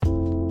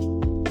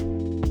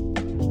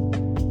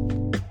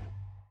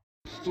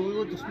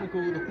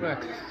Cool with the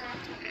facts.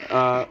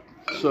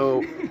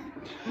 So.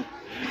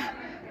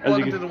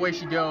 Welcome to The Way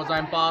She Goes.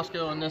 I'm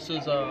Bosco, and this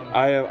is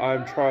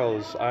I'm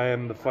Charles. I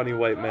am the funny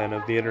white man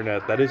of the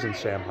internet that isn't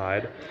Sam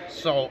Hyde.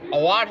 So a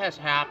lot has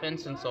happened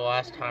since the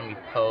last time we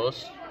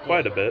post.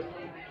 Quite a bit.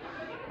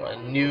 What,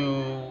 a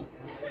new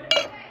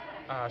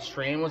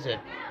strain, was it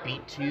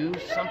Beat2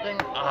 something?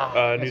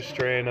 New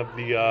strain of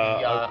the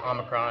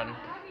Omicron.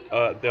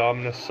 The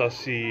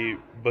omnisussy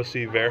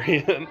bussy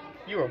variant.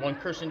 You are one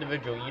cursed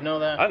individual. You know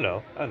that? I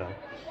know.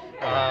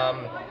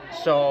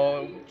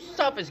 So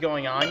stuff is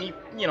going on.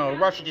 You know,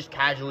 Russia just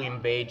casually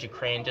invades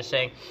Ukraine, just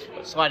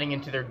sliding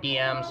into their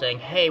DMs, saying,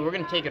 "Hey, we're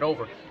gonna take it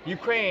over."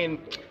 Ukraine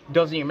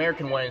does the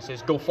American way and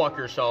says, "Go fuck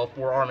yourself.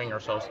 We're arming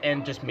ourselves,"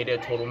 and just made it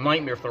a total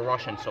nightmare for the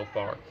Russians so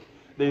far.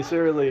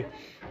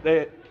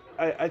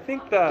 I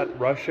think that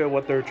Russia,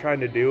 what they're trying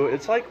to do,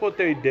 it's like what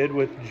they did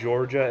with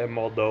Georgia and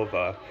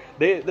Moldova.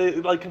 They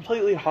like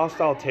completely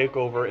hostile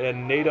takeover,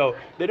 and NATO.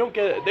 They don't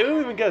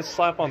even get a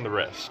slap on the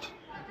wrist.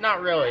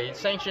 Not really.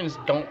 Sanctions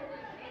don't.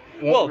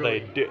 Well, really,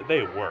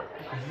 they work.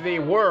 They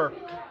work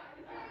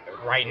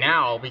right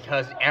now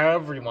because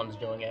everyone's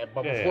doing it.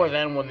 But before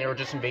then, when they were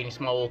just invading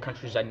small little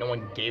countries that no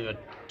one gave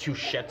two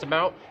shits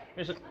about,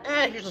 they said,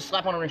 here's a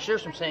slap on the wrist,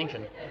 here's some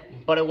sanctions.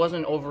 But it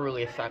wasn't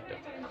overly effective.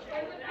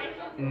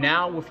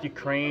 Now with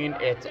Ukraine,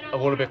 it's a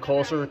little bit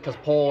closer because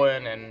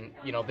Poland and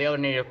the other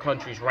NATO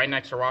countries right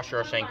next to Russia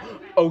are saying,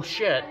 "Oh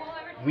shit,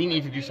 we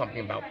need to do something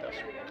about this."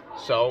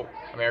 So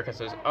America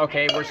says,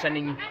 "Okay, we're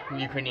sending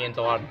Ukrainians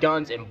a lot of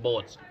guns and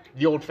bullets,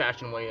 the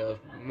old-fashioned way of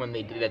when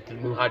they did that to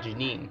the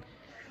Mujahideen."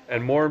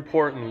 And more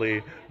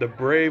importantly, the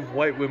brave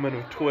white women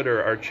of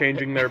Twitter are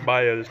changing their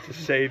bios to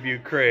save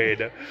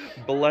Ukraine.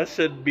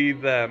 Blessed be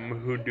them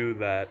who do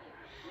that.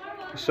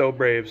 So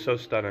brave, so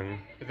stunning.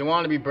 If they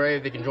want to be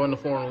brave, they can join the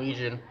Foreign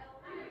Legion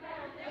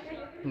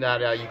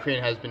that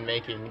Ukraine has been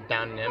making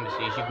down in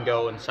embassies. You can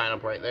go and sign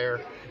up right there.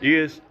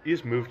 You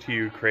just move to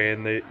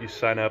Ukraine, you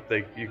sign up,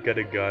 you get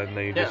a gun,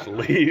 then you just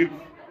leave.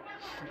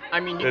 I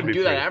mean, you can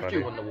do that after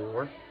you win the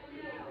war.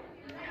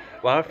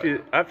 Well,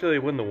 after they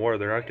win the war,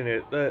 they're not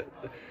going to...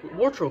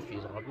 War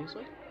trophies,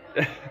 obviously.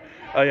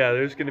 Oh yeah,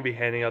 they're just going to be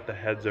handing out the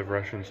heads of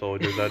Russian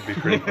soldiers. That'd be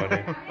pretty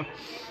funny.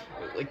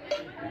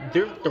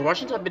 The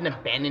Russians have been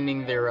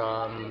abandoning their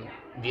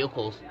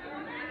vehicles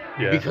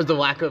because of the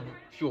lack of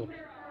fuel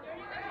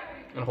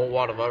and a whole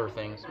lot of other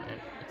things.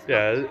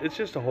 Man. It's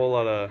just a whole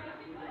lot of.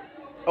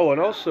 Oh,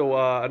 and also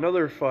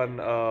another fun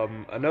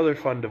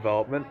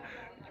development.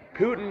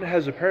 Putin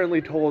has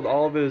apparently told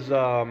all of his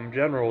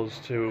generals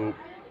to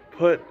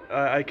put.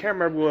 I can't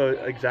remember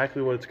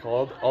exactly what it's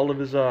called. All of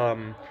his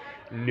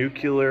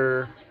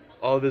nuclear.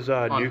 All of his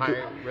on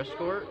high risk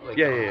score.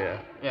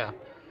 Yeah.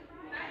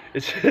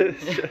 It's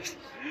just.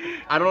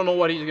 I don't know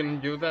what he's gonna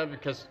do with that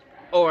because.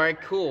 Oh,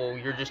 alright, cool.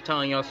 You're just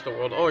telling us the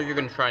world. Oh, you're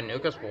gonna try and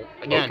nuke us. Well,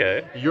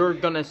 again, you're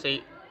gonna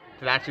say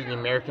that actually the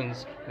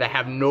Americans that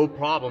have no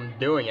problem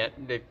doing it,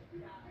 they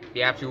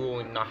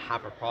absolutely not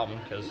have a problem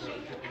because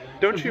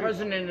the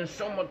president is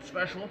so much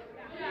special.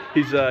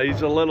 He's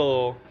a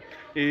little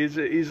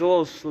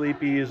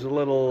sleepy. He's a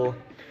little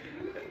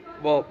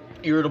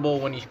irritable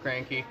when he's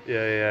cranky.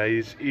 Yeah.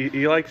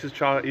 He likes his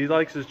chocolate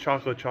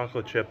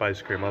chip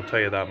ice cream. I'll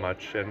tell you that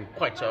much. And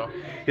quite so.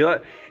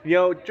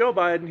 Joe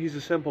Biden. He's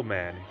a simple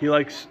man. He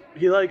likes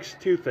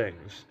two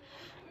things: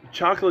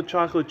 chocolate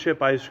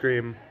chip ice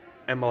cream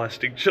and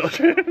molesting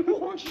children.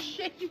 Oh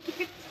shit! You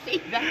can't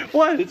say that.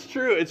 What? It's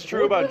true. It's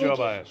true about Joe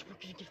Biden. We're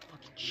gonna get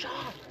fucking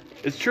shot.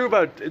 It's true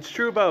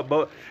about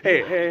both.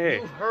 Hey.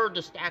 You've heard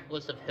the stack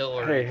list of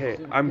Hillary. Hey.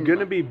 I'm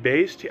gonna be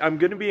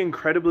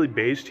incredibly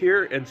based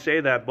here and say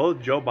that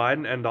both Joe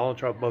Biden and Donald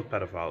Trump both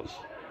pedophiles.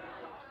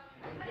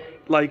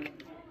 Like,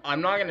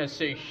 I'm not gonna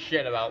say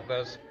shit about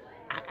this.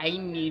 I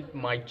need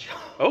my job.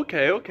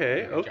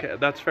 Okay.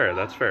 That's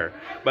fair.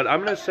 But I'm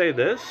gonna say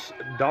this: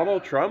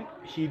 Donald Trump,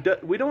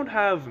 we don't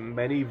have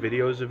many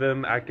videos of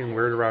him acting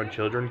weird around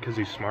children because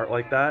he's smart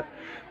like that.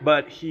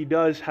 But he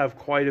does have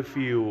quite a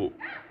few.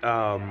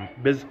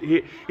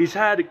 He's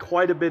had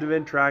quite a bit of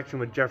interaction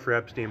with Jeffrey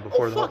Epstein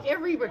before.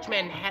 Every rich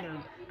man had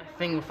a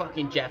thing with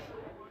fucking Jeff.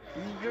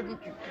 You're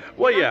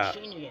not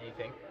changing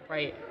anything,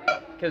 right?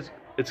 Because.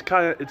 It's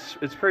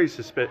pretty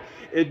suspicious.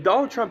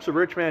 Donald Trump's a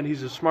rich man.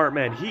 He's a smart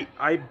man.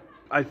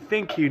 I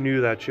think he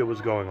knew that shit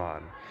was going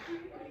on.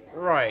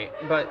 Right,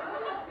 but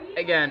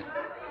again,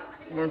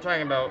 we're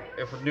talking about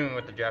if we're doing it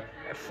with the Jeff.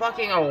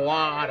 Fucking a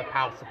lot of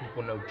powerful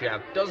people know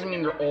Jeff. Doesn't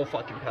mean they're all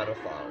fucking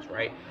pedophiles,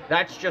 right?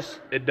 That's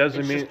just. It's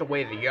just the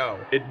way they go.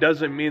 It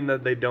doesn't mean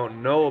that they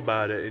don't know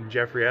about it, and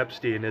Jeffrey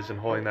Epstein isn't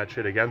holding that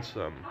shit against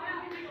them.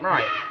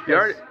 Right. You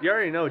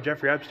already know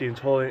Jeffrey Epstein's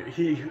holding.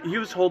 He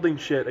was holding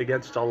shit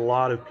against a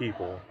lot of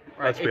people.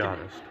 Right. Let's be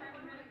honest.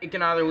 It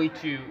can either lead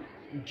to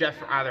Jeff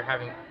either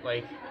having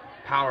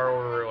power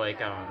over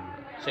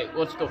say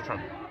let's go with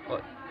Trump.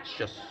 Let's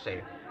just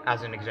say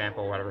as an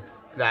example, whatever,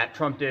 that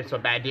Trump did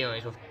some bad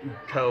dealings with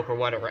coke or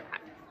whatever.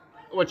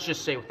 Let's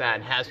just say with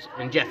that,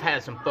 and Jeff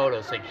has some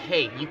photos like,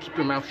 hey, you keep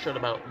your mouth shut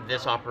about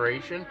this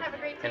operation,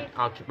 and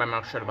I'll keep my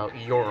mouth shut about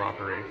your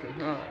operation.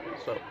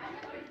 So.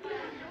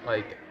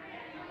 Like,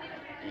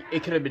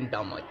 it could have been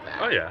done like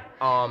that. Oh yeah.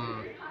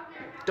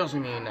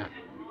 Doesn't mean that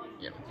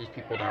these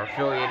people that are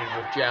affiliated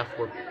with Jeff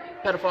were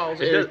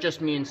pedophiles. It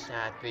just means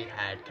that they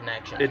had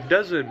connection. It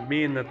doesn't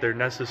mean that they're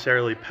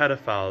necessarily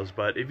pedophiles,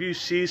 but if you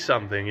see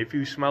something, if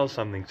you smell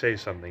something, say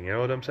something. You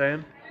know what I'm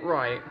saying?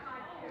 Right.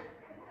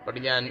 But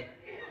again,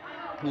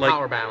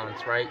 power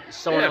balance, right?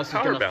 Someone else is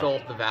going to fill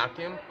up the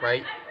vacuum,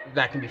 right?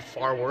 That can be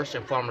far worse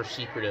and far more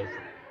secretive,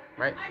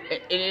 right?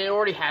 And it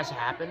already has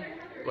happened.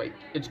 Like,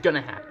 it's going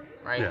to happen,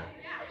 right? Yeah.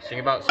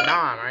 Think about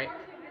Saddam, right?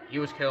 He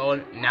was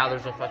killed. Now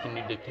there's a fucking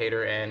new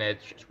dictator, and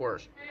it's just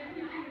worse,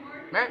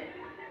 right?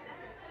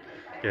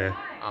 Yeah.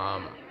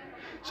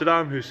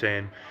 Saddam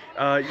Hussein.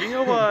 You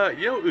know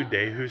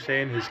Uday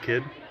Hussein, his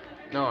kid?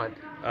 No.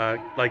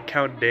 Like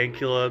Count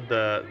Dankula,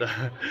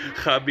 the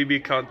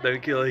Habibi Count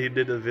Dankula, he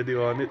did a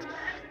video on it.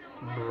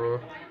 Bro.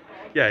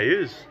 Yeah, he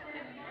is.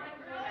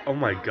 Oh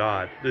my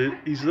god.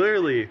 He's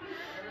literally...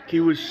 He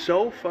was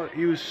so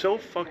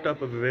fucked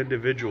up of an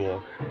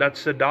individual that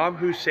Saddam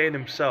Hussein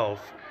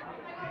himself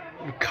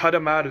cut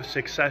him out of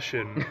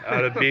succession,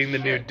 out of being the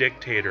new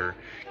dictator,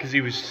 because he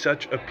was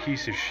such a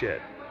piece of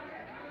shit.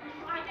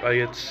 Like,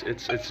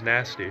 it's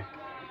nasty.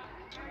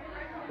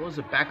 What was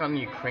it? Back on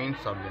the Ukraine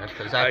subject,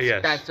 because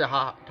that's a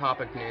hot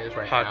topic news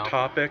right now. Hot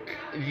topic.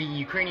 The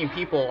Ukrainian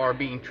people are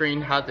being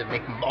trained how to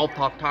make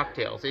Molotov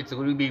cocktails. It's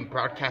literally being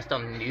broadcast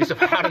on the news of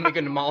how to make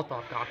a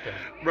Molotov cocktail.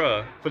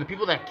 Bruh. For the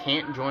people that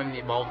can't join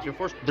the volunteer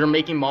force, they're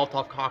making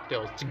Molotov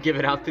cocktails to give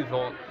it out to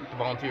the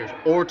volunteers,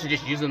 or to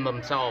just use them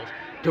themselves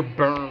to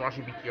burn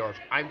Russian BTRs.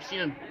 I've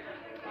seen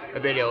a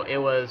video. It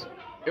was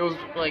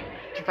like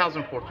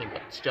 2014,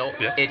 but still,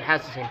 it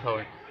has the same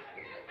code.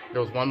 There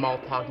was one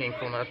Molotov getting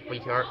from that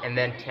BTR, and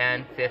then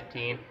 10,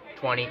 15,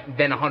 20,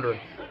 then 100.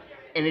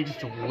 And it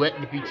just lit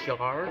the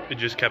BTR. It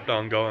just kept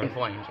on going. In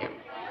flames, yeah.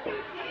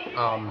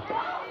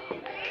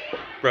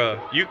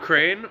 Bruh,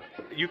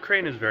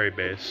 Ukraine is very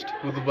based.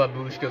 With the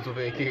babushkas with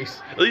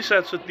AKs. At least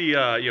that's what the,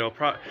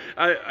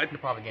 the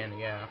propaganda,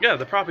 yeah. Yeah,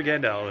 the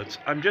propaganda outlets.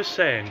 I'm just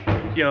saying,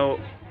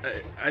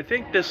 I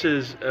think this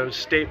is a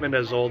statement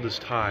as old as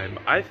time.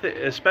 I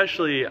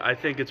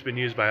think it's been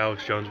used by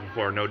Alex Jones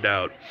before, no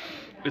doubt.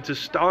 It's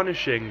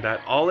astonishing that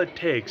all it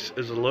takes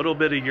is a little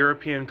bit of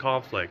European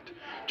conflict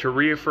to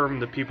reaffirm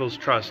the people's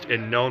trust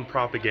in known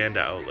propaganda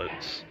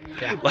outlets.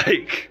 Yeah.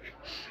 Like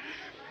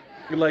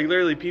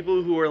literally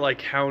people who are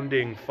like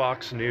hounding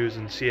Fox News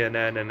and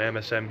CNN and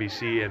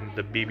MSNBC and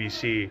the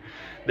BBC,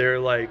 they're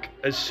like,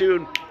 as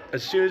soon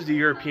as the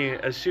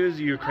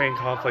Ukraine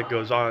conflict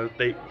goes on,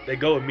 they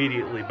go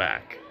immediately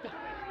back.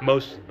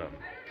 Most of them.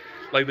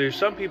 Like, there's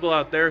some people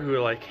out there who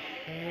are like,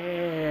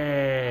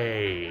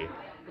 hey,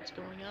 what's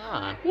going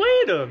on?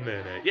 Wait a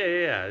minute.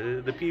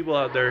 Yeah. The people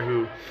out there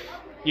who,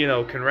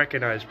 can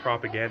recognize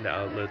propaganda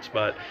outlets,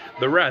 but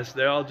the rest,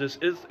 they all just,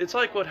 it's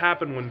like what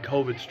happened when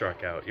COVID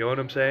struck out. You know what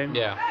I'm saying?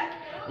 Yeah.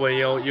 When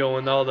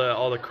when all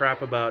the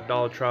crap about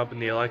Donald Trump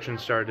and the election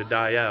started to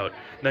die out,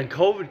 then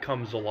COVID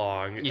comes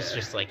along. He's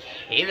just like,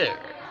 hey there.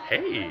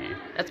 Hey.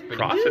 That's pretty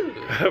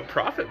good.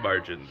 Profit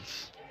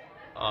margins.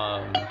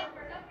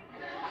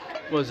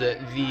 Was it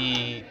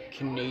the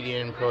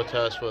Canadian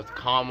protest with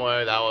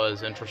Conway? That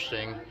was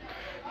interesting.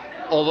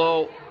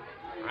 Although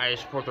I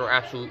support their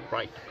absolute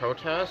right to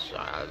protest,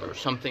 there were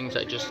some things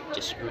I just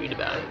disagreed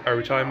about it. Are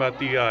we talking about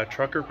the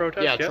trucker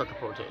protest? Yeah, trucker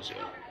protest,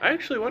 yeah. I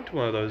actually went to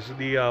one of those.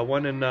 The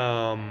one in,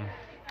 what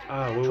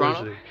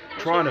Toronto? was it?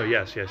 Toronto,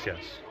 yes.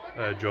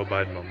 Joe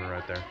Biden moment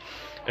right there.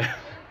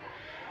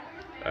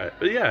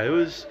 But yeah, it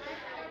was,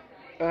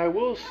 I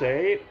will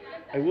say,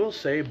 it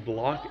was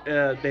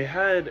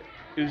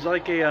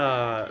like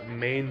a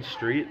main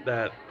street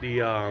that the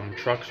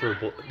trucks were,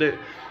 they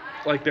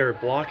were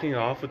blocking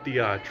off with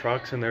the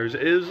trucks, and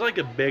it was like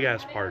a big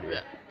ass party.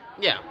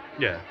 Yeah.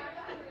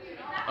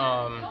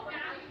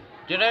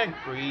 Did I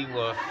agree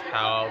with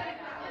how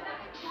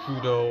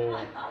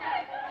Trudeau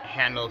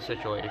handled the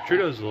situation?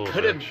 Trudeau's a little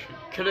bitch.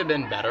 Could have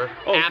been better.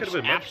 Oh, it could have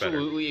been much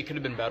absolutely, it could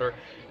have been better.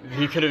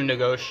 He could have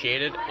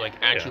negotiated,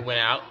 went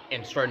out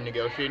and started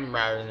negotiating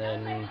rather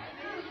than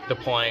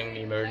deploying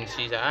the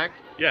Emergencies Act.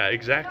 Yeah,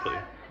 exactly.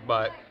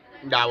 But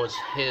that was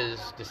his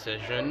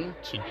decision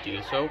to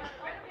do so.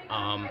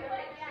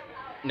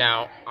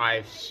 Now,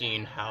 I've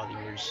seen how the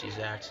Emergencies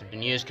Acts have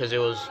been used, because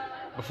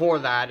before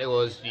that, it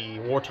was the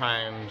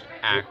Wartime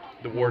Act.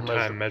 The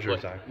Wartime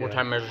Measures Act.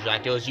 Wartime Measures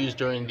Act. It was used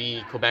during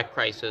the Quebec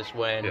crisis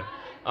when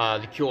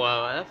the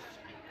QLF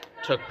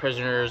took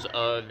prisoners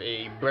of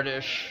a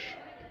British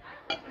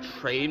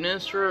trade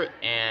minister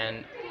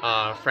and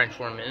French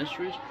foreign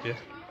ministries. Yeah.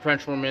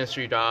 French foreign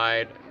ministry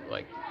died,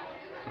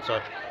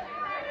 so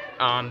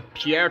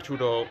Pierre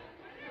Trudeau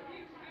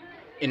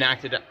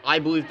enacted it. I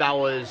believe that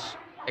was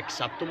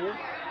acceptable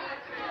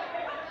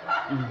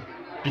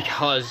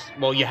because,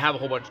 you have a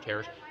whole bunch of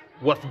terrorists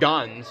with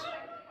guns,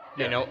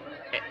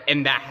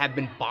 and that have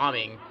been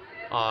bombing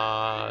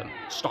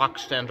stock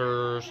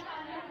centers,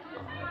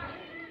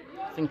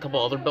 I think a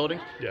couple other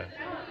buildings. Yeah.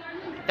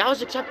 That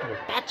was acceptable.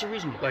 That's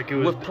reasonable. Like it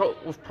was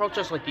with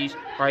protests like these,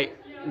 right?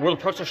 were the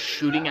protesters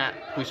shooting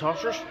at police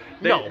officers?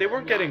 No. They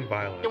weren't getting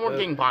violent. They weren't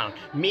getting violent.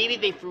 Maybe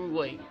they threw,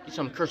 like,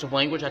 some cursive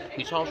language at the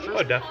police officers.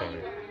 Oh,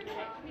 definitely.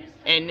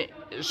 And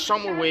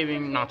some were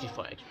waving Nazi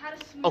flags.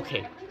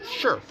 Okay,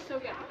 sure.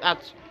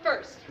 That's,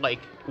 like,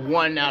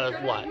 1 out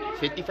of, what,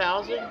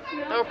 50,000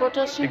 that were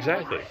protesting?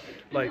 Exactly.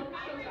 Like...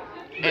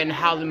 And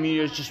how the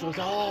media is just like,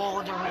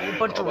 oh, there are a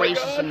bunch of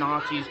racists and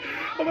Nazis.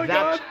 Oh my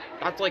God.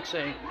 That's like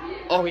saying,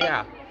 oh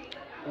yeah,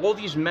 all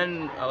these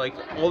men, like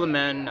all the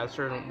men that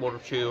served in World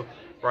War II,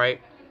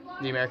 right?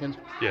 The Americans.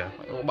 Yeah.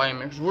 White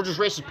Americans were just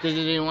racist because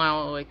they didn't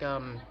allow like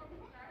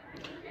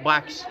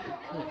blacks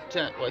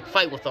to like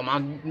fight with them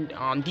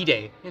on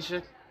D-Day. It's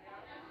just,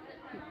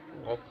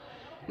 well,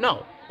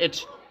 no,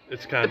 it's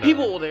kind of the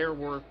people there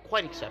were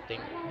quite accepting,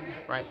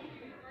 right?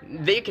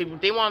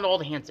 They wanted all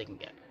the hands they can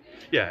get.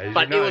 Yeah,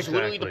 but it was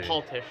literally the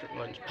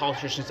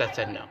politicians that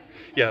said no.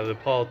 Yeah,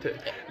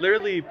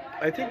 literally,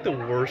 I think the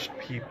worst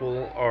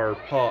people are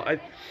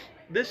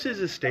this is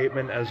a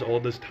statement as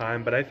old as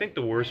time, but I think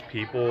the worst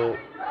people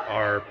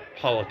are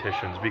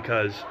politicians,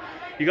 because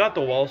you got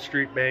the Wall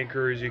Street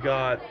bankers, you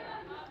got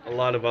a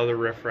lot of other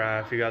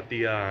riffraff, you got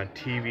the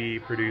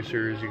TV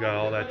producers, you got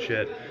all that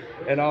shit.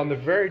 And on the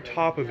very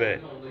top of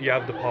it, you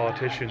have the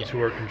politicians who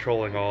are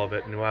controlling all of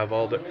it and who have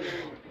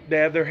they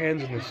have their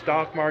hands in the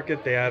stock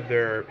market, they have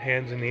their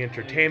hands in the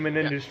entertainment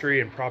industry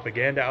and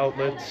propaganda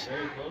outlets,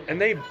 and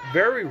they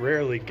very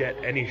rarely get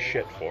any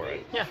shit for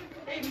it. Yeah.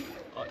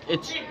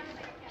 It's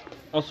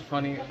also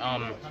funny,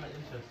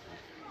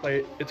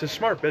 like, it's a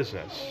smart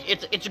business.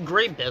 It's a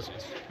great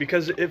business.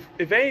 Because if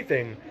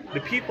anything, the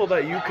people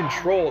that you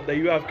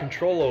have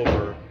control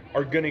over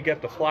are gonna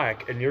get the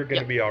flack, and you're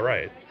gonna be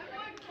alright.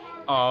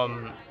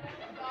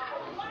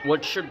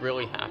 What should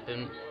really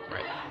happen,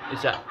 right,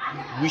 is that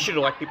we should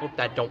elect people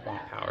that don't want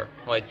power,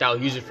 like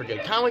that'll use it for good.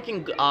 Kind of like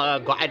in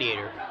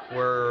Gladiator,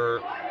 where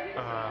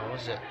what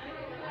was it?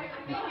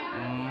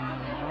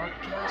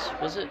 Marcus,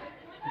 was it?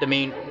 The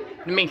main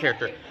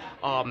character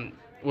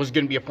was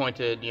going to be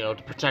appointed, to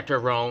protect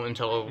Rome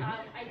until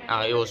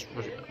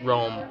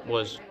Rome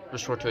was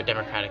restored to a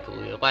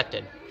democratically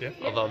elected. Yeah.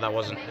 Although that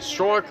wasn't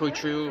historically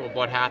true of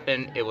what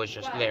happened, it was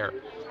just there.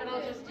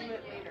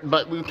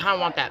 But we kind of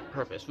want that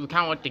purpose. We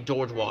kind of want the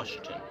George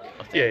Washington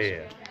of things.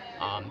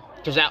 Yeah.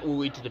 Because that will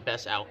lead to the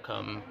best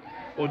outcome.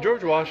 Well,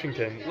 George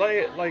Washington,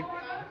 like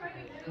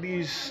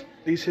these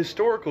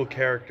historical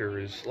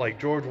characters like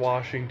George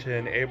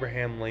Washington,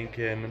 Abraham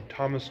Lincoln,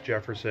 Thomas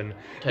Jefferson,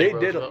 Teddy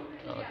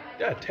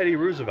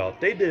Roosevelt.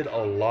 They did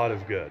a lot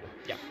of good.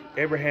 Yeah.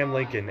 Abraham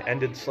Lincoln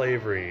ended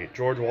slavery.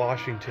 George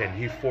Washington,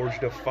 he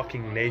forged a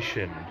fucking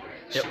nation,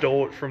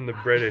 stole it from the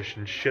British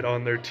and shit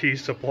on their tea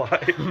supply.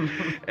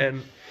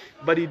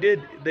 But they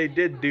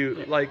did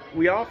do, like,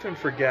 we often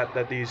forget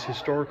that these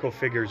historical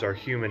figures are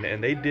human,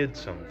 and they did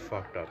some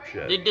fucked up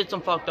shit. They did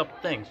some fucked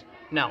up things.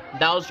 Now,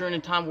 that was during a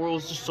time where it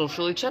was just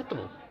socially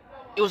acceptable.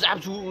 It was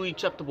absolutely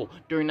acceptable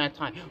during that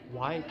time.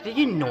 Why? They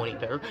didn't know any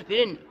better. They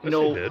didn't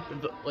know, they did.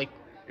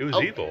 It was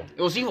evil.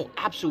 It was evil,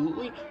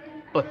 absolutely.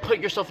 But put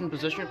yourself in a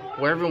position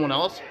where everyone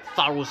else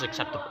thought it was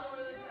acceptable.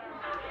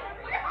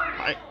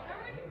 Right?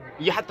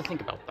 You have to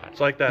think about that. It's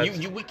like that.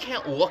 We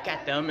can't look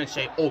at them and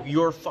say, "Oh,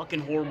 you're a fucking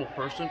horrible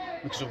person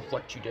because of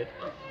what you did."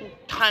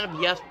 Kind of,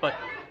 yes, but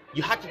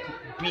you have to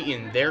be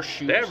in their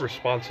shoes. They have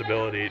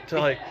responsibility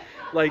to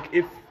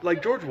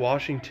like George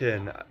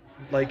Washington,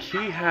 like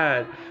he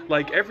had,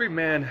 like every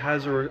man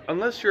has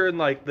unless you're in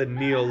like the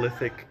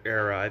Neolithic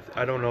era.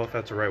 I don't know if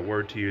that's the right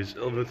word to use.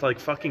 With like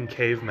fucking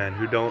cavemen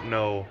who don't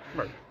know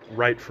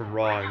right from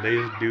wrong. They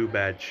just do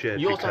bad shit.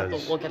 You also have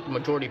to look at the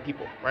majority of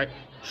people, right?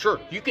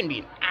 Sure, you can be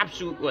an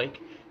absolute,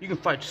 you can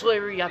fight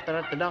slavery,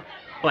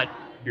 but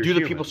do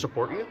the people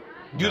support you?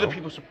 Do the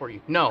people support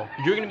you? No.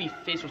 You're going to be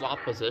faced with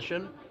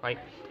opposition, right?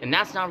 And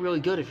that's not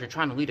really good if you're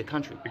trying to lead a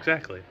country.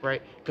 Exactly.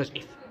 Right? Because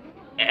if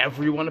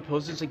everyone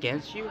opposes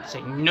against you,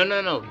 say,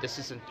 no, this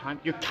isn't time,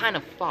 you're kind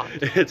of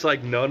fucked. It's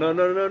like,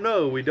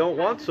 no, we don't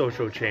want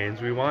social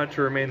change. We want it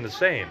to remain the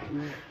same.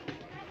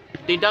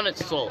 They done it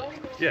slowly.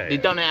 Yeah. They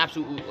done it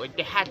absolutely,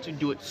 they had to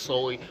do it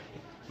slowly,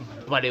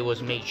 but it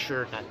was made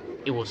sure that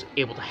it was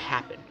able to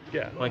happen.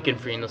 Yeah. Lincoln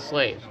freeing the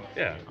slaves.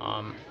 Yeah.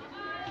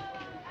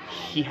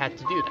 He had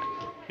to do that.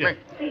 Yeah. Right.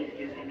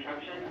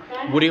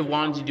 Would he have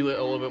wanted to do it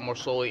a little bit more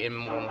slowly and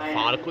more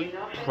methodically?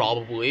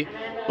 Probably.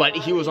 But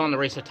he was on the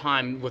race of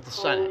time with the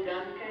Senate.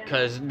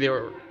 Because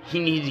he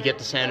needed to get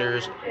the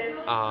senators,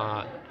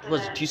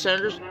 was it 2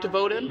 senators to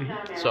vote in?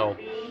 Mm-hmm. So,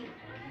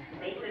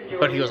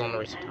 but he was on the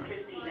race of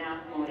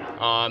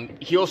time.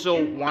 He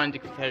also wanted the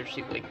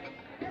Confederacy,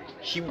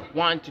 he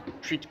wanted to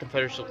treat the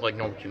Confederacy like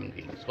normal human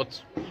beings.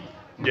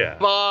 Yeah.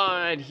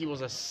 But he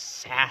was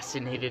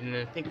assassinated, and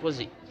I think,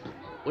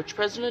 which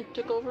president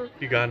took over?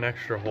 He got an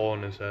extra hole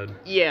in his head.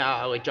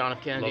 Yeah, like John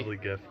F. Kennedy. Lovely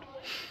gift.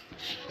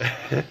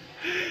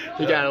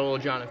 He got a little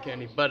John F.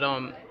 Kennedy. But,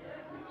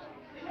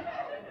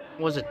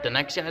 was it the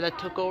next guy that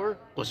took over?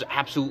 Was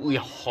absolutely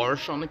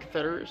harsh on the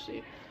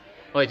Confederacy?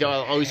 Like,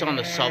 at least on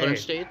the southern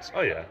states?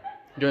 Oh, yeah.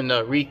 During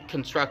the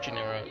Reconstruction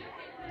era.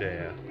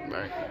 Yeah.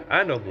 Right.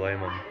 I don't blame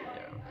him.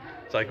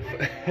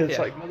 It's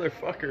like,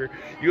 motherfucker,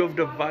 you have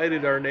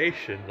divided our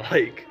nation.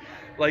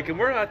 And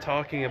we're not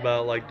talking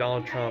about like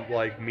Donald Trump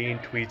like mean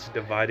tweets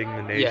dividing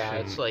the nation. Yeah,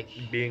 it's like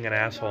being an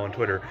asshole on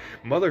Twitter.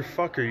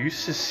 Motherfucker, you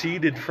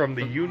seceded from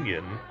the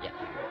Union. Yeah.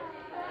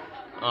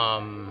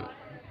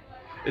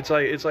 It's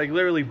like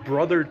literally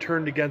brother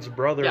turned against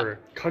brother,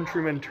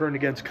 countryman turned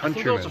against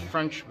countryman. I think it was a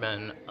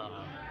Frenchman.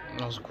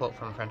 That was a quote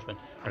from a Frenchman.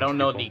 I don't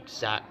know the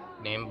exact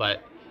name,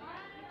 but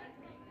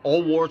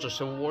all wars are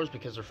civil wars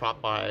because they're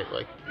fought by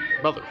like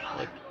brothers.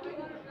 Like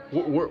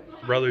we're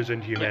brothers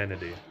in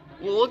humanity. Yeah.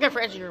 Well, look at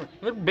France and Germany.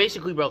 They're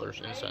basically brothers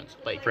in a sense.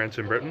 Like France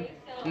and Britain?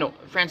 No,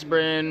 France and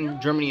Britain,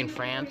 Germany and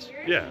France.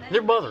 Yeah.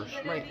 They're brothers.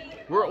 Like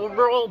we're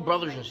all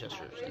brothers and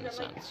sisters in a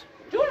sense.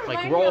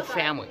 Like we're all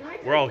family.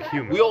 We're all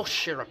human. We all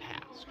share a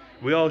past.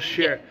 We all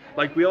share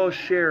we all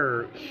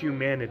share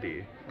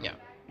humanity. Yeah.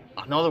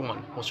 Another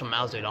one was from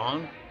Mao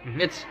Zedong.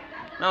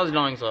 Mm-hmm. Mao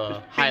Zedong's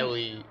a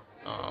highly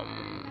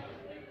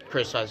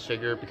criticized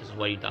figure because of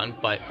what he done,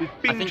 but I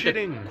think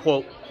the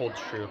quote holds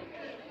true.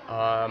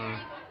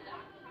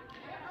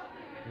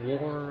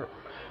 War,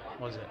 what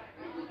was it?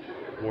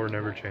 War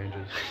never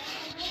changes.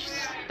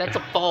 That's a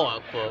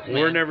Fallout quote.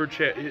 War never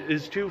changes.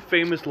 His two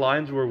famous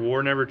lines were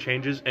 "War never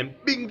changes" and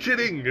 "Bing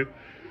chitting."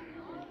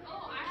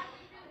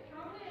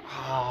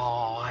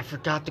 Oh, I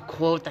forgot the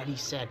quote that he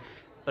said,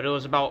 but it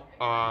was about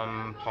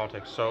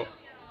politics. So,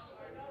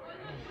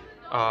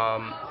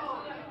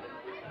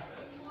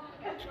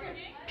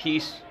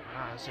 peace.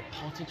 Is it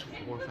politics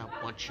with war without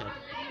bloodshed?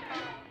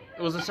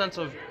 It was a sense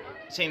of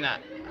saying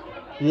that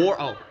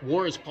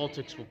war is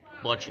politics with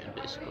bloodshed,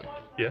 basically.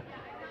 Yeah.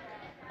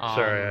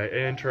 Sorry,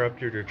 I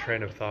interrupted your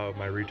train of thought with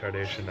my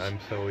retardation. I'm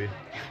sorry.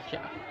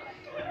 Yeah.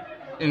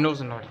 And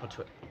those are not quote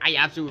to it. I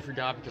absolutely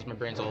forgot because my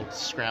brain's all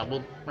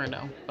scrambled right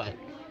now. But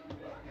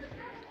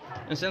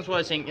in a sense, what I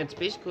was saying, it's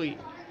basically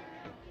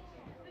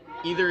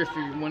either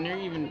when you're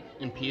even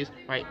in peace,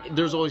 right?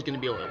 There's always going to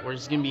be a little, or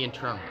it's going to be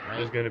internal, right?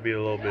 There's going to be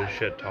a little bit of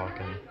shit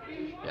talking.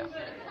 Yeah.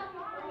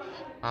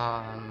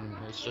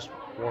 It's just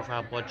war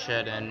without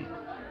bloodshed, and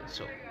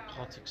so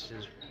politics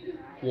is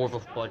war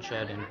with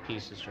bloodshed, and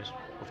peace is just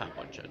without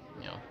bloodshed.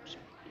 You know, just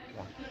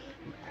war.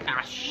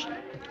 Ah, shit.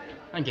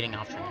 I'm getting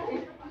off track.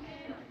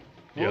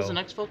 What was the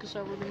next focus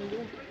that we're gonna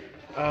do?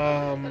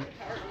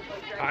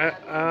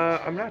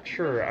 I'm not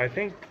sure. I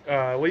think.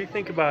 What do you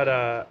think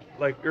about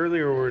like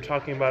earlier we were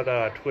talking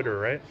about Twitter,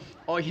 right?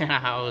 Oh yeah,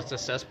 how it's a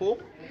cesspool.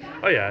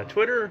 Oh yeah,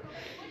 Twitter.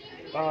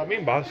 Me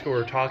and Bosco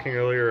were talking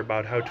earlier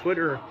about how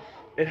Twitter,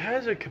 it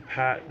has a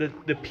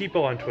the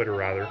people on Twitter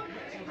rather,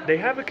 they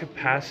have a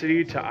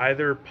capacity to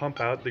either pump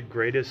out the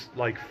greatest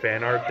like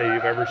fan art that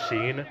you've ever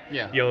seen.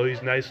 Yeah. You know,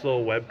 these nice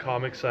little web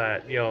comics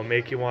that, you know,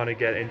 make you want to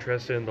get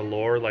interested in the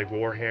lore, like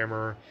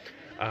Warhammer,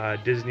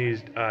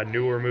 Disney's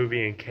newer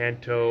movie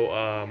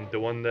Encanto,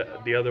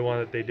 the other one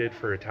that they did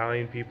for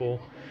Italian people.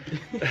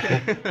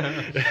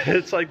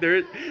 It's like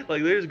they're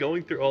just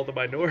going through all the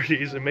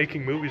minorities and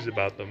making movies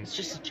about them. It's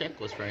just a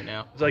checklist right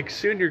now. It's like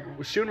soon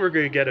we're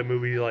gonna get a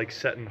movie like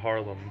set in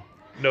Harlem,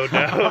 no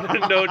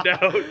doubt, no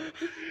doubt.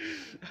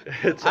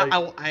 It's like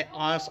I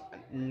honestly,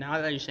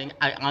 now that you're saying,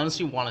 I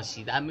honestly want to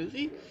see that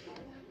movie.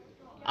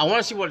 I want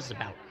to see what it's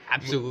about.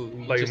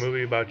 Absolutely, like a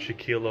movie about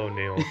Shaquille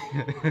O'Neal.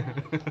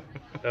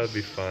 That would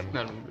be fun.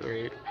 That would be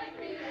great.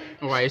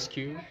 Or Ice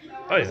Cube.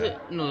 Oh yeah. Was it?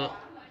 No.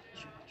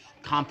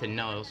 Compton,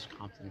 no, it was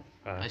Compton.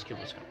 Ice Cube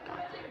was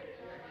Compton.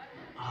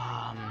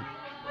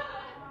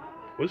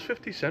 Was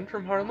 50 Cent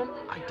from Harlem?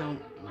 I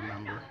don't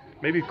remember.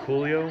 Maybe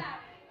Coolio?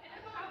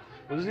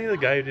 Wasn't he the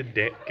guy who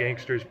did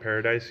Gangster's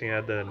Paradise and he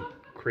had the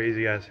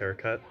crazy ass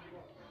haircut?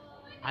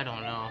 I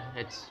don't know.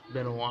 It's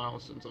been a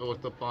while since I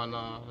looked up on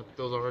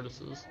those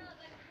artists.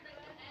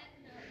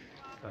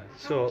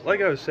 So,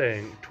 like I was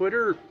saying,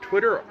 Twitter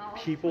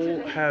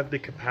people have the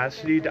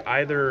capacity to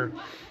either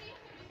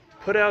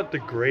put out the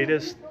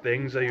greatest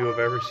things that you have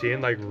ever seen,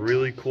 like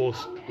really cool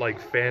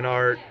like fan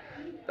art,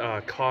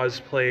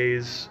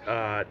 cosplays,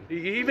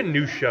 even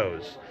new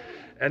shows.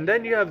 And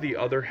then you have the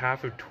other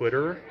half of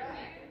Twitter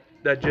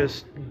that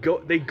just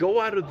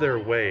go out of their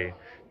way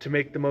to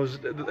make the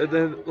most,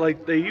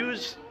 like they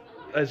use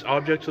as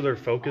objects of their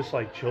focus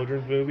like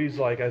children's movies,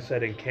 like I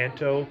said,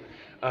 Encanto,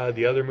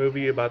 the other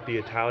movie about the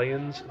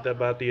Italian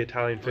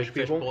fish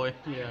people. Fish boy,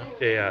 yeah.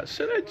 Yeah,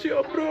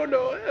 Silenzio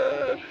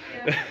Bruno.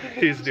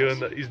 He's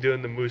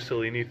doing the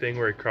Mussolini thing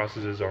where he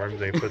crosses his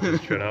arms and he puts his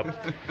chin up.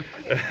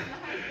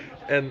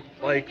 And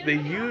like they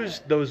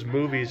use those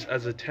movies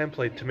as a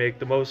template to make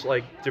the most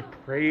like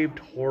depraved,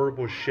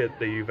 horrible shit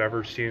that you've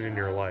ever seen in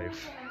your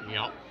life.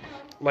 Yep.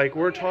 Like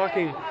we're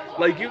talking,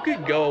 like you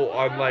could go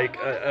on like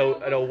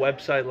a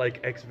website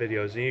like X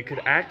videos and you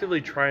could actively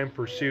try and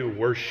pursue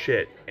worse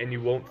shit and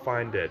you won't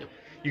find it.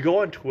 You go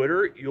on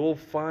Twitter, you'll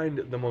find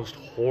the most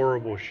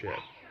horrible shit.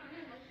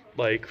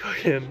 Like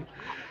fucking.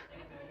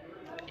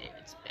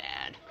 It's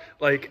bad.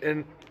 Like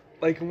and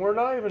we're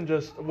not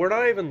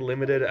even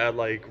limited at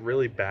like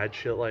really bad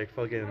shit like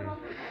fucking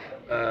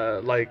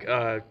like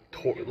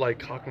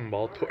cock and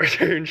ball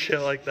torture and shit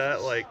like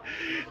that. Like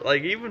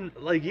even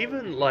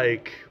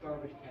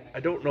I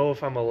don't know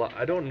if I'm allowed.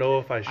 I don't know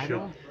if I should. I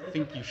don't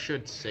think you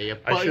should say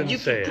it, I but shouldn't you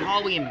say can it.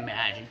 probably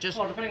imagine. Just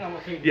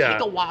Yeah.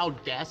 take a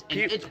wild guess, and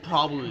it's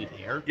probably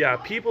there. Yeah,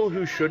 people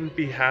who shouldn't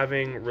be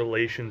having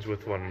relations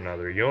with one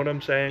another. You know what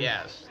I'm saying?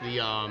 Yes,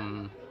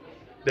 The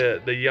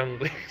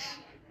younglings.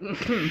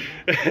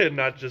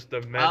 Not just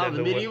the men and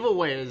the the medieval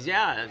ways.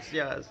 Yes.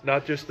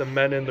 not just the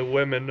men and the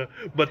women,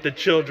 but the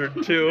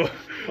children too.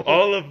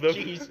 All of them.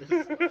 Jesus.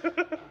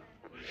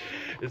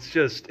 It's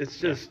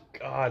just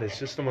God, it's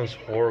just the most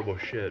horrible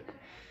shit.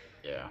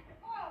 Yeah.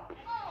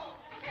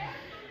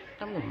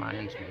 That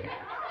reminds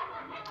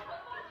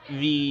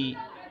me.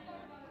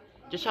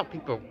 Just how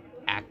people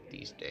act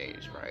these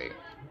days, right?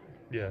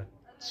 Yeah.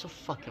 It's so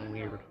fucking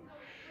weird.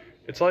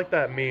 It's like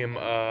that meme,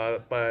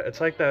 but it's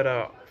like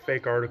that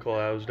fake article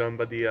that was done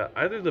by the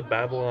either the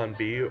Babylon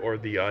Bee or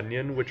the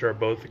Onion, which are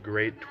both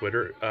great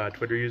Twitter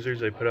users.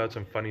 They put out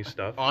some funny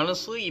stuff.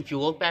 Honestly, if you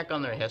look back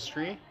on their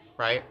history,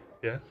 right?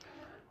 Yeah.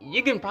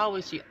 You can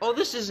probably see. Oh,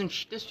 this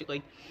isn't this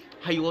like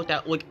how you looked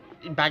at like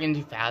back in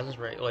 2000s,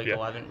 right? Like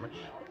 11, right?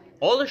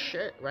 All the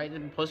shit, right? They've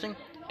been posting,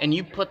 and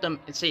you put them.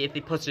 Say if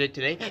they posted it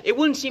today, it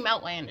wouldn't seem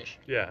outlandish.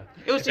 Yeah.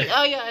 It would seem,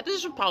 oh yeah,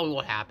 this is probably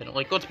what happened.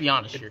 Like, let's be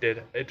honest here. It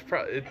did. It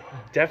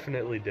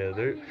definitely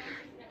did.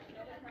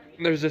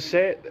 There's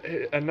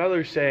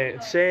another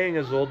saying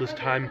as old as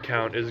time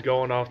count is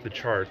going off the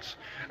charts.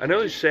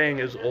 Another saying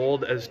as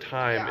old as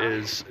time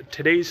is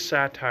today's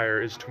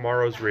satire is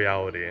tomorrow's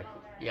reality.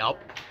 Yep.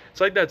 It's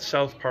like that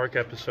South Park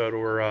episode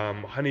where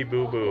Honey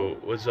Boo Boo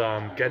was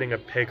getting a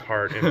pig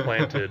heart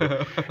implanted,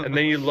 and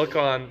then you look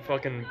on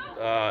fucking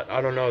I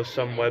don't know,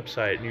 some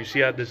website, and you see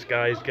how this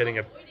guy's getting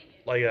a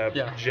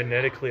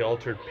genetically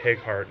altered pig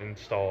heart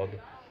installed.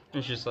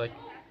 It's just like,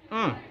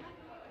 like,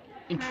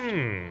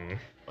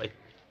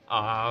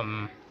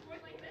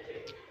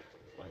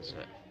 what is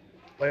it?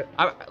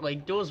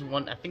 Like there was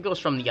one, I think it was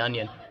from The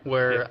Onion,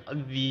 where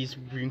the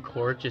Supreme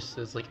Court just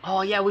says like,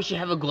 oh yeah, we should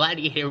have a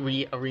gladiator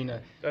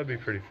arena. That'd be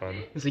pretty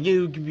fun. It's like,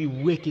 it could be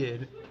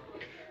wicked.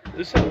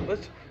 Let's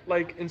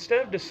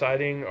instead of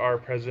deciding our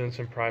presidents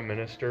and prime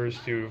ministers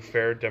through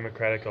fair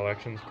democratic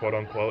elections, quote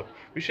unquote,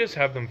 we should just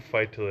have them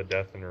fight to the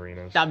death in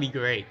arenas. That'd be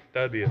great.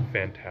 That'd be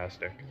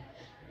fantastic.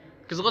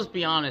 Because let's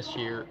be honest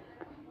here,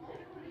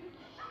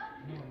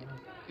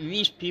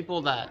 these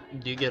people that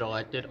do get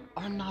elected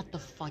are not the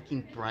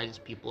fucking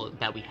brightest people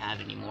that we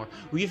have anymore.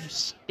 We've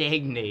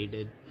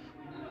stagnated,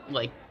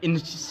 like, in the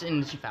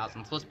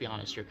 2000s. Let's be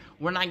honest here.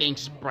 We're not getting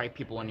bright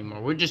people anymore.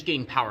 We're just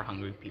getting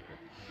power-hungry people.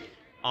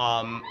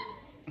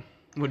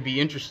 Would be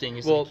interesting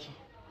is,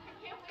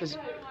 because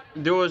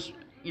there was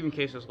even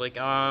cases like,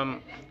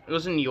 it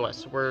was in the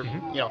U.S. where,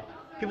 you know,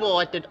 people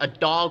elected a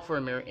dog for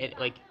America,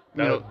 like,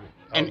 you know,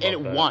 and it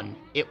won.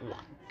 It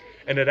won.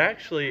 And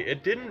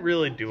it didn't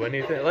really do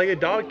anything. Like, a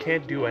dog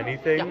can't do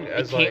anything. Yeah,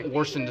 it can't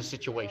worsen the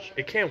situation.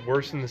 It can't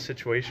worsen the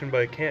situation,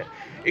 but it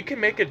can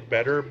make it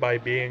better by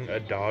being a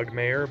dog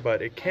mayor,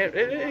 but it can't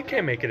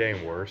make it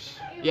any worse.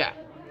 Yeah.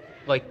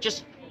 Like,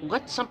 just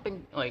let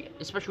something, like,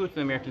 especially with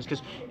the Americans,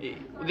 because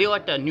they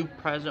elect a new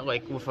president,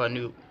 like, with a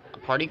new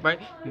party,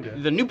 right? Yeah.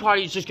 The new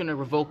party is just going to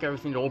revoke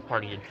everything the old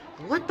party did.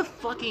 Let the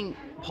fucking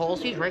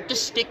policies, right,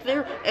 just stick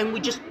there, and we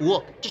just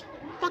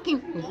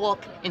fucking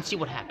look and see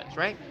what happens,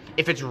 right?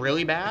 If it's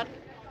really bad,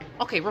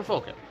 okay,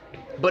 revoke it.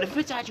 But if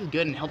it's actually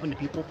good and helping the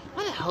people,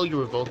 why the hell are you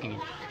revoking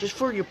it? Just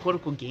for your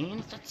political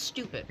gains? That's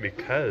stupid.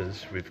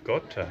 Because we've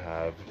got to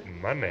have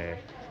money.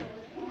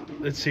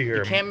 Let's see here.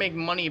 You can't make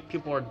money if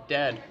people are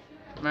dead,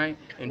 right?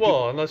 And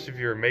unless if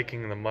you're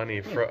making the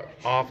money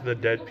off the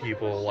dead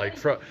people, like,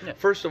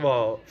 first of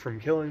all, from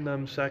killing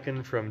them,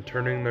 second, from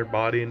turning their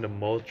body into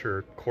mulch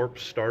or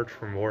corpse starch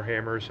from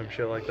Warhammer or some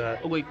shit like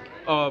that. Like,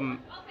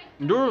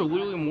 there are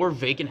literally more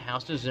vacant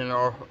houses than there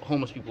are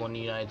homeless people in the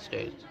United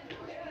States.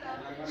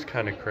 It's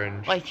kind of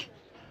cringe. Like,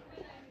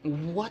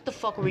 what the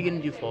fuck are we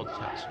gonna do for all this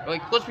house?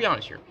 Like, let's be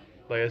honest here.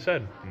 Like I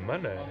said,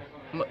 money.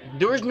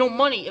 There is no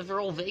money if they're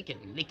all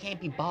vacant. They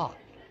can't be bought.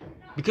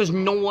 Because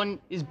no one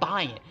is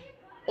buying it.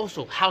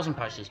 Also, housing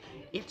prices.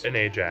 It's an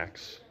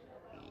Ajax.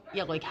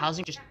 Yeah, like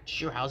housing, just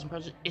sheer housing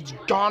prices. It's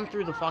gone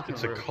through the fucking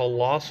roof. It's a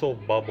colossal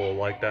bubble,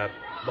 like that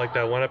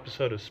one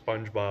episode of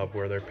SpongeBob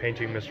where they're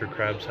painting Mr.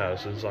 Krabs'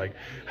 house. It's like,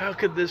 how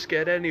could this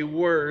get any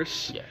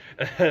worse? Yeah.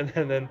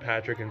 And then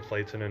Patrick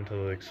inflates it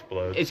until it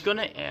explodes. It's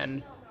gonna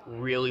end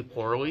really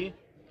poorly,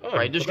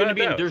 right? There's gonna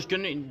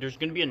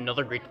be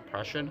another Great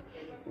Depression,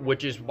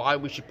 which is why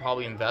we should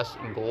probably invest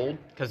in gold,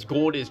 because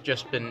gold has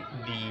just been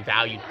the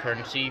valued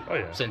currency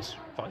since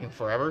fucking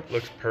forever.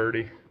 Looks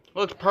purty.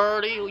 Looks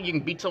pretty. You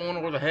can beat someone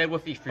over the head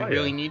with it if you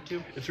really need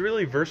to. It's a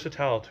really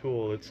versatile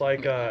tool. It's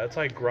like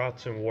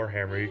Grots and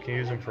Warhammer. You can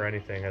use them for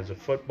anything. As a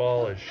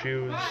football, as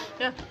shoes.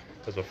 Yeah.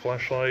 As a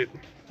flashlight.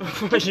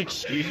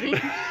 Excuse me?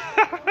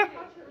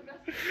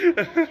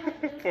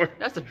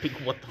 That's a big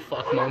what the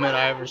fuck moment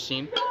I ever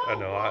seen. I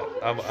know.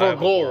 For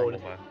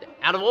gold.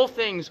 Out of all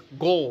things,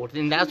 gold,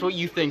 and that's what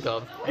you think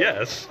of.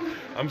 Yes.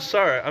 I'm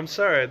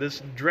sorry.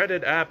 This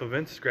dreaded app of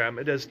Instagram,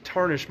 it has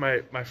tarnished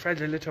my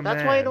fragile little man.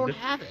 That's why I don't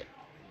have it.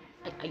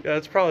 Yeah,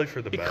 it's probably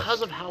for the best.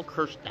 Because of how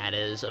cursed that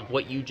is, of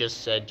what you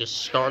just said, just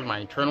scarred my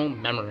eternal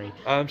memory.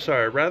 I'm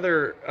sorry.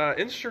 Rather,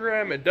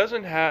 Instagram, it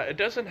doesn't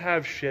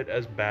have shit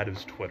as bad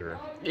as Twitter.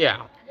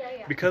 Yeah.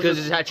 Because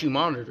it's actually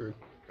monitored.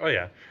 Oh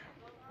yeah.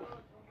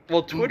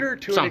 Well, Twitter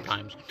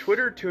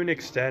to an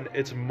extent,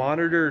 it's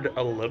monitored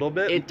a little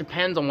bit. It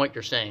depends on what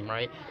you're saying,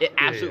 right? It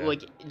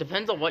absolutely it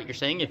depends on what you're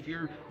saying. If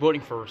you're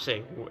voting for,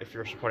 say, if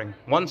you're supporting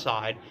one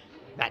side,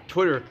 that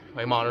Twitter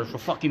monitors will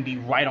fucking be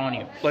right on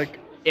you. Like,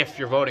 if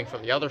you're voting for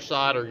the other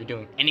side or you're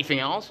doing anything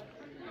else,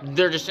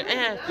 they're just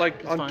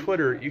like on fine.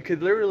 Twitter, you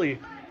could literally,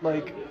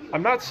 like,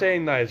 I'm not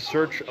saying that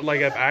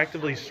I've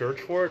actively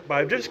searched for it, but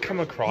I've just come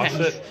across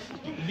it.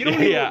 You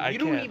don't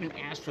even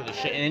ask for the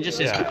shit, and it just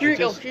says, here you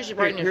go, here's it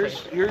right in your face.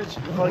 Here's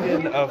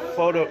fucking a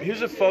photo.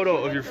 Here's a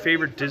photo of your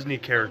favorite Disney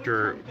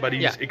character, but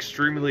he's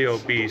extremely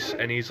obese,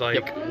 and he's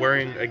like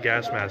wearing a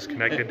gas mask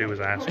connected to his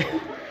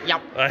asshole.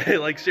 Yep.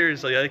 Like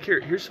seriously, like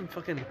here's some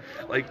fucking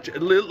like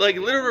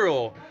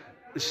literal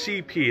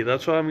CP.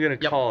 That's what I'm gonna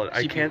call it. CP.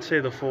 I can't say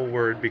the full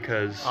word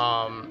because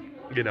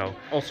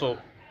Also,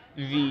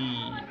 the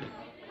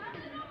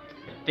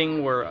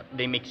thing where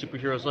they make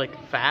superheroes like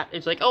fat,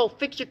 it's like, oh,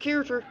 fix your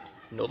character.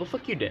 No, the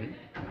fuck you didn't.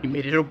 You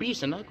made it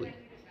obese and ugly.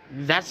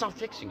 That's not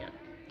fixing it,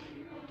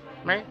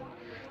 right?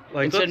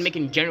 Like, instead of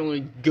making generally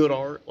good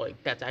art,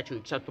 like that's actually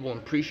acceptable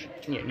and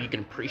you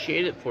can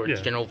appreciate it for its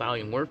general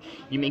value and worth.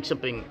 You make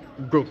something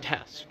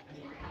grotesque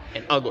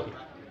and ugly.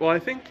 Well, I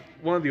think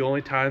one of the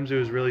only times it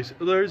was really,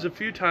 there's a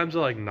few times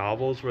in like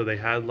novels where they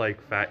had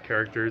like fat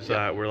characters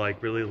that were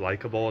like really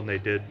likable and they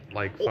did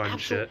like fun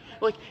shit.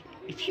 Like,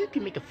 if you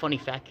can make a funny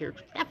fat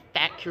character, that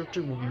fat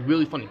character will be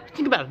really funny.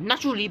 Think about it,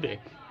 Nacho Libre,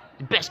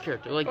 the best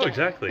character. Like,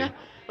 exactly. Yeah,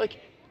 like,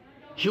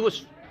 he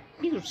was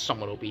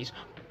somewhat obese,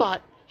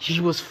 but he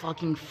was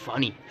fucking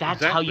funny.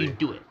 That's how you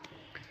do it.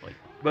 Like,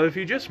 but if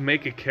you just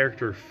make a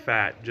character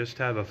fat, just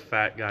to have a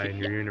fat guy in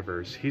your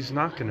universe, he's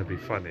not going to be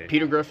funny.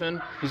 Peter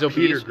Griffin, he's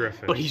obese,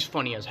 but he's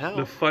funny as hell.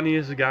 The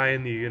funniest guy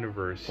in the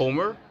universe.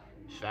 Homer,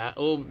 fat,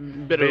 a little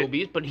bit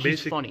obese, but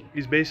he's funny.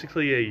 He's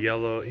basically a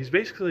yellow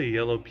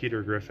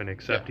Peter Griffin,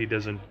 except he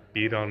doesn't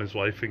beat on his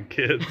wife and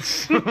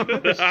kids.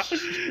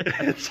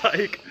 It's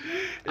like...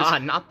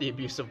 not the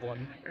abusive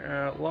one.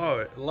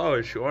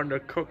 Lois, you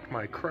undercooked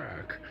my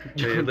crack.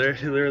 They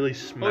literally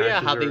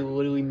smashed how they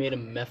literally made a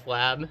meth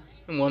lab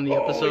in one of the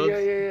episodes.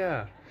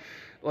 Yeah.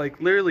 Like,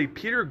 literally,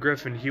 Peter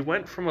Griffin, he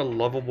went from a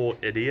lovable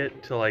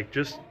idiot to, like,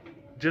 just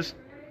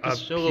a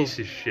piece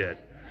of shit.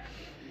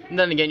 And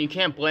then again, you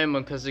can't blame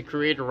him because the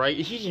creator, right?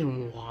 He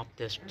didn't want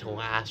this to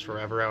last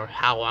forever or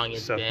how long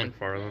it's been.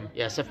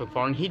 Seth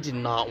MacFarlane. He did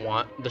not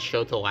want the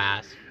show to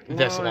last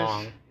this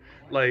long.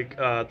 Like,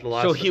 the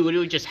last... So he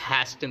literally just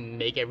has to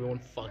make everyone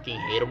fucking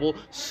hateable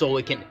so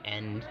it can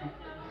end.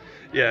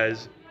 Yeah,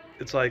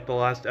 it's like the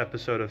last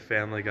episode of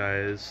Family Guy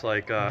is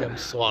like... them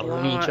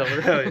slaughtering each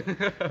other.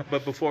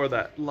 But before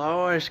that,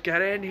 Lois,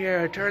 get in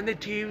here, turn the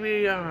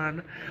TV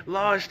on.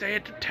 Lois, stay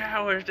at the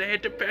tower, stay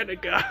at the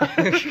Pentagon.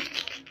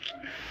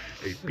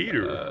 Hey,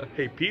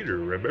 Peter,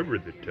 remember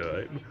the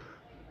time?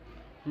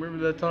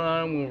 Remember that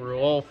time when we were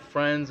all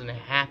friends and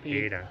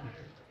happy? Peter.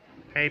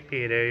 Hey,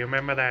 Peter, you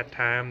remember that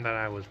time that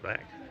I was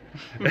black?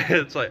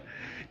 It's like,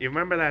 you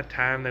remember that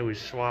time that we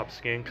swapped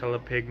skin color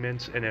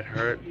pigments and it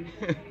hurt?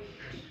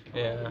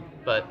 Yeah,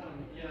 but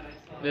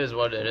it is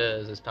what it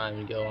is. It's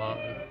time to go on.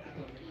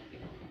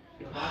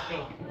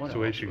 That's the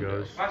way she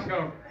goes. Let's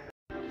go.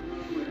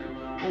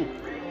 Oh,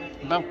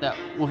 about that,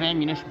 with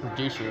ammunition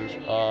producers,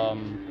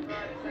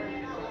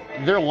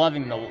 they're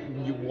loving the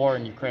war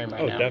in Ukraine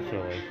right now. Oh,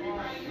 definitely.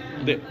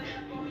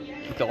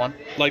 Go on.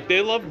 Like,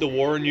 they love the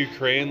war in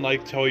Ukraine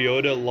like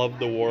Toyota loved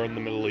the war in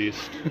the Middle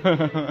East.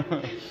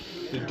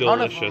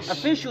 Delicious.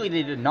 Officially,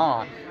 they did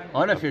not.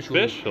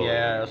 Unofficially.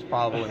 Yes,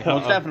 probably.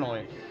 Most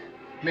definitely.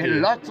 Made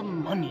lots of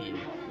money.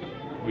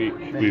 We've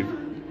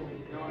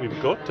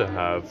got to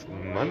have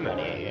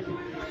money.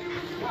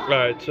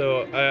 Alright,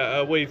 so,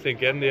 what do you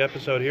think? End the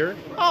episode here?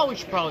 Oh, we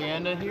should probably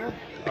end it here.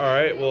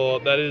 Alright, well,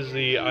 that is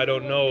the I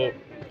don't know...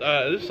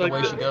 this is the like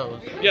way she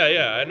goes.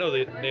 Yeah, I know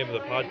the name of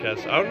the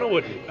podcast. I don't know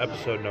what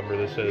episode number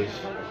this is.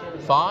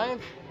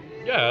 5?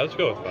 Yeah, let's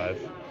go with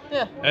 5.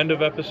 Yeah. End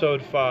of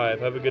episode 5.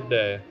 Have a good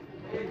day.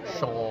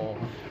 Shalom.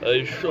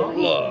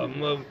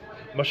 Inshallah.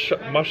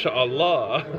 Mashallah.